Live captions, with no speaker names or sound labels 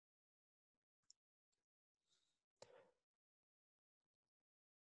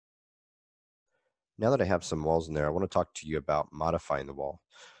Now that I have some walls in there, I want to talk to you about modifying the wall.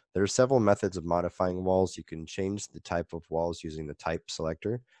 There are several methods of modifying walls. You can change the type of walls using the type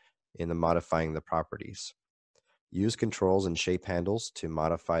selector in the modifying the properties. Use controls and shape handles to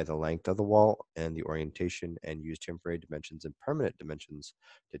modify the length of the wall and the orientation, and use temporary dimensions and permanent dimensions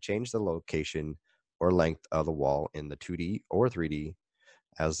to change the location or length of the wall in the 2D or 3D,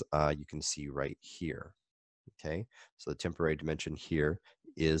 as you can see right here. Okay, so the temporary dimension here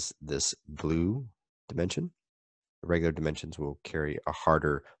is this blue dimension. The regular dimensions will carry a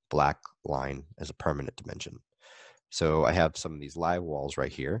harder black line as a permanent dimension. So I have some of these live walls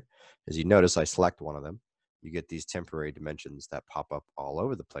right here. As you notice, I select one of them. You get these temporary dimensions that pop up all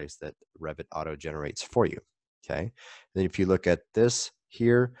over the place that Revit auto generates for you. Okay, and then if you look at this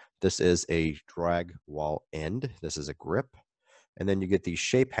here, this is a drag wall end. This is a grip. And then you get these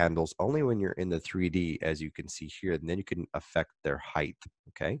shape handles only when you're in the 3D, as you can see here, and then you can affect their height,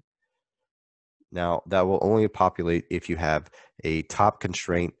 okay? Now, that will only populate if you have a top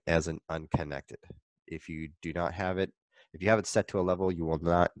constraint as an unconnected. If you do not have it, if you have it set to a level, you will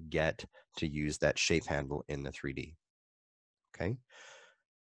not get to use that shape handle in the 3D, okay?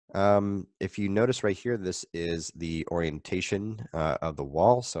 If you notice right here, this is the orientation of the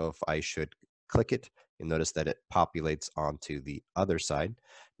wall. So if I should click it, you'll notice that it populates onto the other side.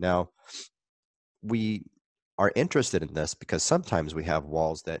 Now, we are interested in this because sometimes we have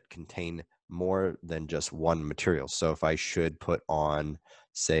walls that contain more than just one material. So if I should put on,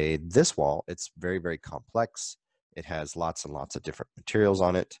 say, this wall, it's very, very complex. It has lots and lots of different materials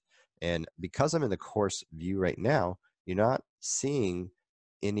on it. And because I'm in the course view right now, you're not seeing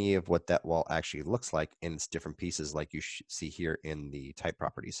any of what that wall actually looks like in its different pieces like you see here in the type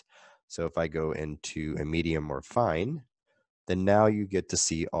properties. So if I go into a medium or fine, then now you get to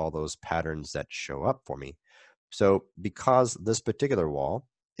see all those patterns that show up for me. So because this particular wall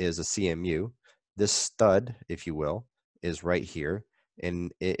is a CMU, this stud, if you will, is right here,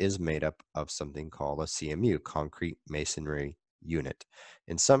 and it is made up of something called a CMU, concrete masonry unit.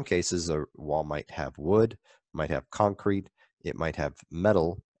 In some cases, a wall might have wood, might have concrete, it might have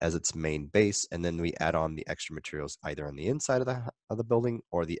metal as its main base, and then we add on the extra materials either on the inside of the building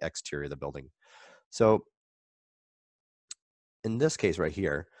or the exterior of the building. So in this case right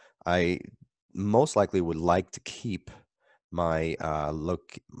here, I most likely would like to keep my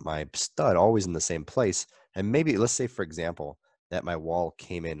my stud always in the same place. And maybe let's say, for example, that my wall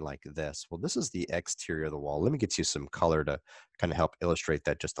came in like this. Well, this is the exterior of the wall. Let me get you some color to kind of help illustrate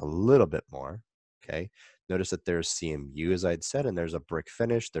that just a little bit more. Okay. Notice that there's CMU, as I'd said, and there's a brick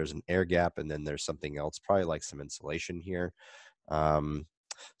finish, there's an air gap, and then there's something else, probably like some insulation here. Um,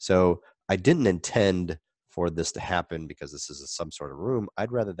 so I didn't intend for this to happen because this is some sort of room.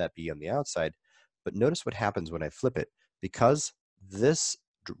 I'd rather that be on the outside. But notice what happens when I flip it. Because this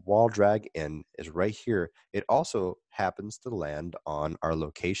wall drag in is right here, it also happens to land on our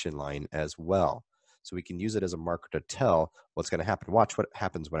location line as well. So we can use it as a marker to tell what's going to happen. Watch what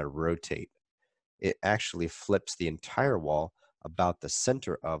happens when I rotate. It actually flips the entire wall about the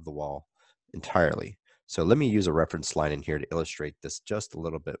center of the wall entirely. So let me use a reference line in here to illustrate this just a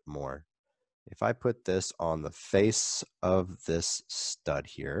little bit more. If I put this on the face of this stud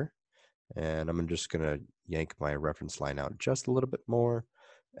here, and I'm just going to yank my reference line out just a little bit more,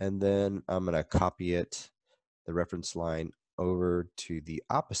 and then I'm going to copy it, the reference line, over to the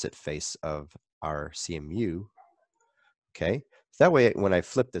opposite face of our CMU. Okay, so that way when I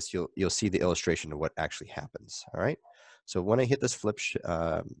flip this, you'll see the illustration of what actually happens. All right, so when I hit this flip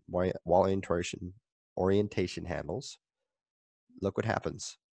wall orientation handles, look what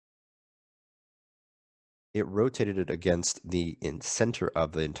happens. It rotated it against the center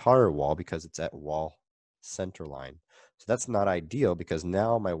of the entire wall because it's at wall center line. So that's not ideal because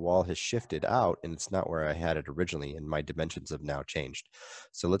now my wall has shifted out and it's not where I had it originally, and my dimensions have now changed.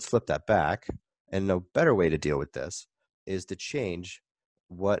 So let's flip that back. And a better way to deal with this is to change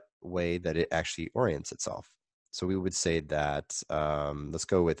what way that it actually orients itself. So we would say that, let's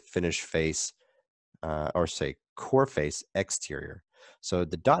go with finish face, or say core face exterior. So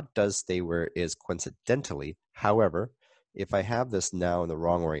the dot does stay where it is coincidentally. However, if I have this now in the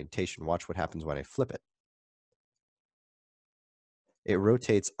wrong orientation, watch what happens when I flip it. It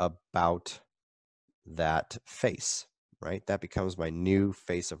rotates about that face, right? That becomes my new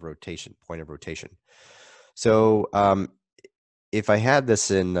face of rotation, point of rotation. So if I had this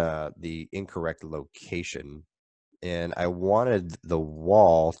in the incorrect location and I wanted the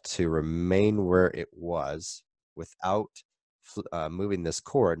wall to remain where it was without moving this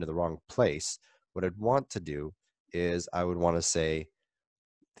core into the wrong place, what I'd want to do is I would want to say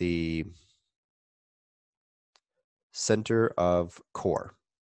the center of core.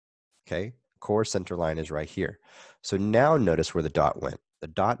 Okay, core center line is right here. So now notice where the dot went. The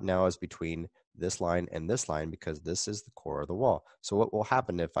dot now is between this line and this line because this is the core of the wall. So what will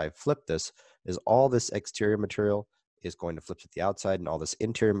happen if I flip this is all this exterior material is going to flip to the outside, and all this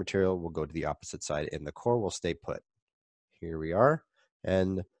interior material will go to the opposite side, and the core will stay put. Here we are,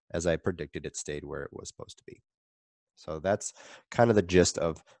 and as I predicted, it stayed where it was supposed to be. So that's kind of the gist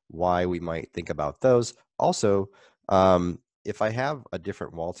of why we might think about those. Also, if I have a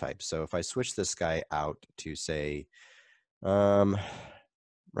different wall type, so if I switch this guy out to say, um,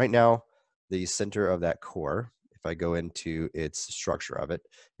 right now, the center of that core, if I go into its structure of it,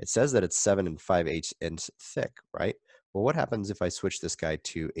 it says that it's 7 5/8 inch thick, right? Well, what happens if I switch this guy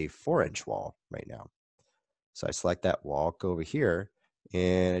to a 4-inch wall right now? So I select that wall, go over here,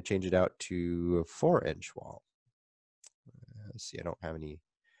 and I change it out to a 4-inch wall. Let's see, I don't have any.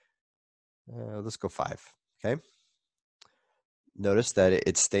 Let's go 5. Okay. Notice that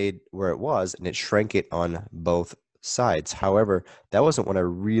it stayed where it was and it shrank it on both sides. However, that wasn't what I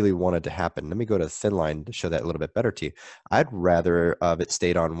really wanted to happen. Let me go to thin line to show that a little bit better to you. I'd rather it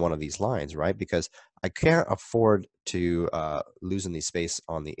stayed on one of these lines, right? Because I can't afford to lose any space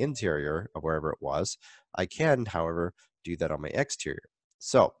on the interior of wherever it was. I can, however, do that on my exterior.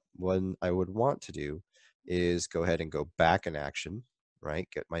 So what I would want to do is go ahead and go back in action, right?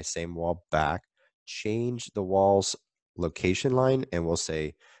 Get my same wall back, change the wall's location line, and we'll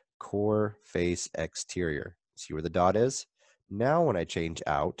say core face exterior. See where the dot is? Now when I change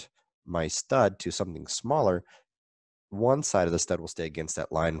out my stud to something smaller, one side of the stud will stay against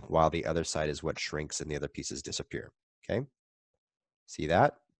that line while the other side is what shrinks and the other pieces disappear. Okay? See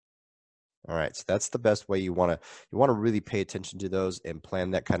that? All right, so that's the best way. You want to really pay attention to those and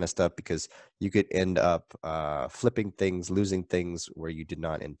plan that kind of stuff, because you could end up flipping things, losing things where you did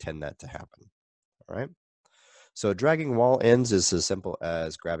not intend that to happen. All right. So dragging wall ends is as simple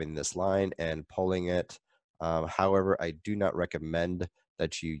as grabbing this line and pulling it. However, I do not recommend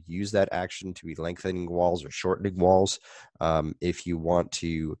that you use that action to be lengthening walls or shortening walls. If you want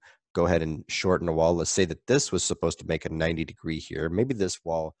to go ahead and shorten a wall, let's say that this was supposed to make a 90-degree here. Maybe this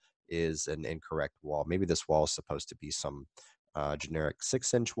wall is an incorrect wall. Maybe this wall is supposed to be some generic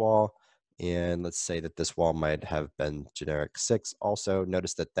 6-inch wall. And let's say that this wall might have been generic 6 also.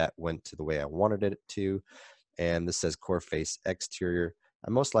 Notice that that went to the way I wanted it to. And this says core face exterior. I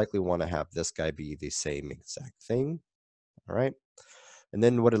most likely want to have this guy be the same exact thing. All right. And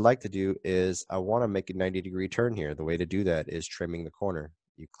then what I'd like to do is I want to make a 90-degree turn here. The way to do that is trimming the corner.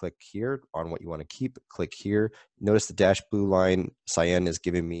 You click here on what you want to keep, click here. Notice the dash blue line, cyan, is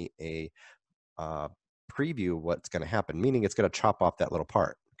giving me a preview of what's going to happen, meaning it's going to chop off that little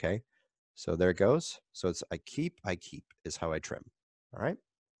part. Okay. So there it goes. So it's I keep is how I trim. All right.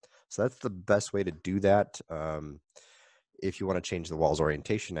 So that's the best way to do that. If you want to change the wall's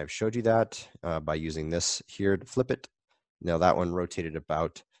orientation, I've showed you that by using this here to flip it. Now that one rotated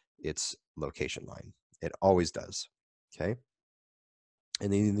about its location line. It always does. Okay.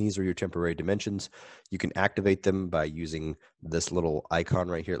 And then these are your temporary dimensions. You can activate them by using this little icon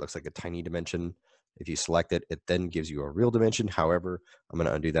right here. It looks like a tiny dimension. If you select it, it then gives you a real dimension. However, I'm going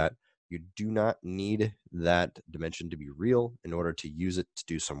to undo that. You do not need that dimension to be real in order to use it to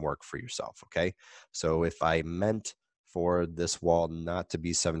do some work for yourself, okay? So if I meant for this wall not to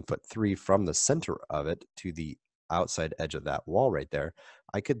be 7'3" from the center of it to the outside edge of that wall right there,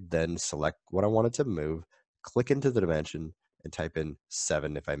 I could then select what I wanted to move, click into the dimension, and type in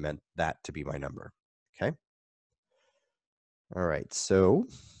 7 if I meant that to be my number, okay? All right, so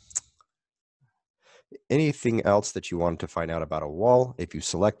anything else that you wanted to find out about a wall, if you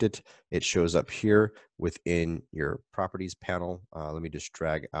select it, it shows up here within your properties panel. Let me just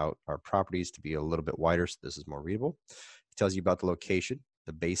drag out our properties to be a little bit wider so this is more readable. It tells you about the location,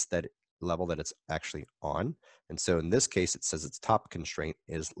 the base that level that it's actually on. And so in this case, it says its top constraint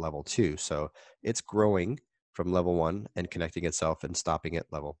is level 2. So it's growing from level 1 and connecting itself and stopping at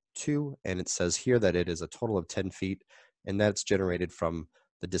level 2. And it says here that it is a total of 10 feet, and that's generated from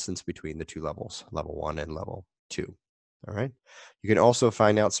the distance between the two levels, level 1 and level 2. All right. You can also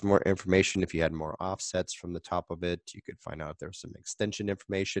find out some more information if you had more offsets from the top of it. You could find out if there's some extension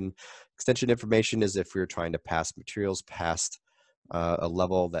information. Extension information is if we are trying to pass materials past a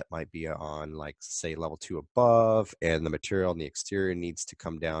level that might be on, like, say, level 2 above, and the material on the exterior needs to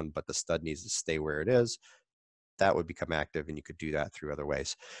come down, but the stud needs to stay where it is. That would become active, and you could do that through other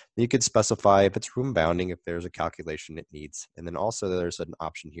ways. You could specify if it's room bounding, if there's a calculation it needs. And then also there's an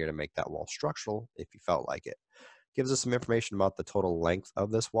option here to make that wall structural if you felt like it. Gives us some information about the total length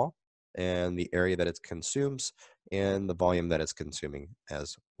of this wall and the area that it consumes and the volume that it's consuming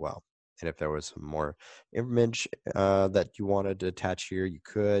as well. And if there was some more image that you wanted to attach here, you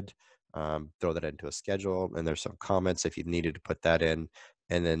could. throw that into a schedule, and there's some comments if you needed to put that in,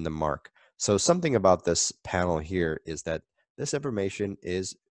 and then the mark. So something about this panel here is that this information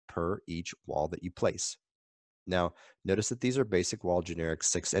is per each wall that you place. Now, notice that these are basic wall generic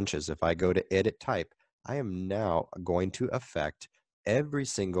 6 inches. If I go to edit type, I am now going to affect every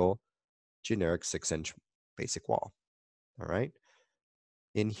single generic 6-inch basic wall. All right.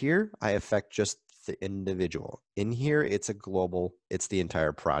 In here, I affect just the individual. In here, it's a global, it's the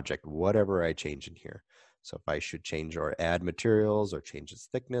entire project, whatever I change in here. So if I should change or add materials or change its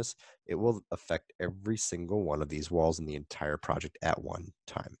thickness, it will affect every single one of these walls in the entire project at one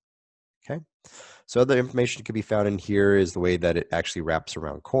time. Okay. So other information that can be found in here is the way that it actually wraps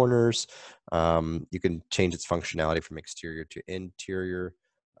around corners. You can change its functionality from exterior to interior.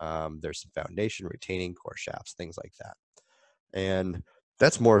 There's some foundation, retaining, core shafts, things like that. And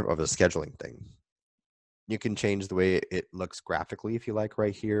that's more of a scheduling thing. You can change the way it looks graphically if you like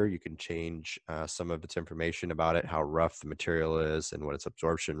right here. You can change some of its information about it, how rough the material is and what its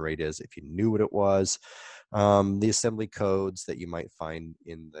absorption rate is if you knew what it was. The assembly codes that you might find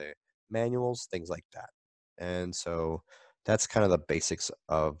in the manuals, things like that. And so that's kind of the basics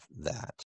of that.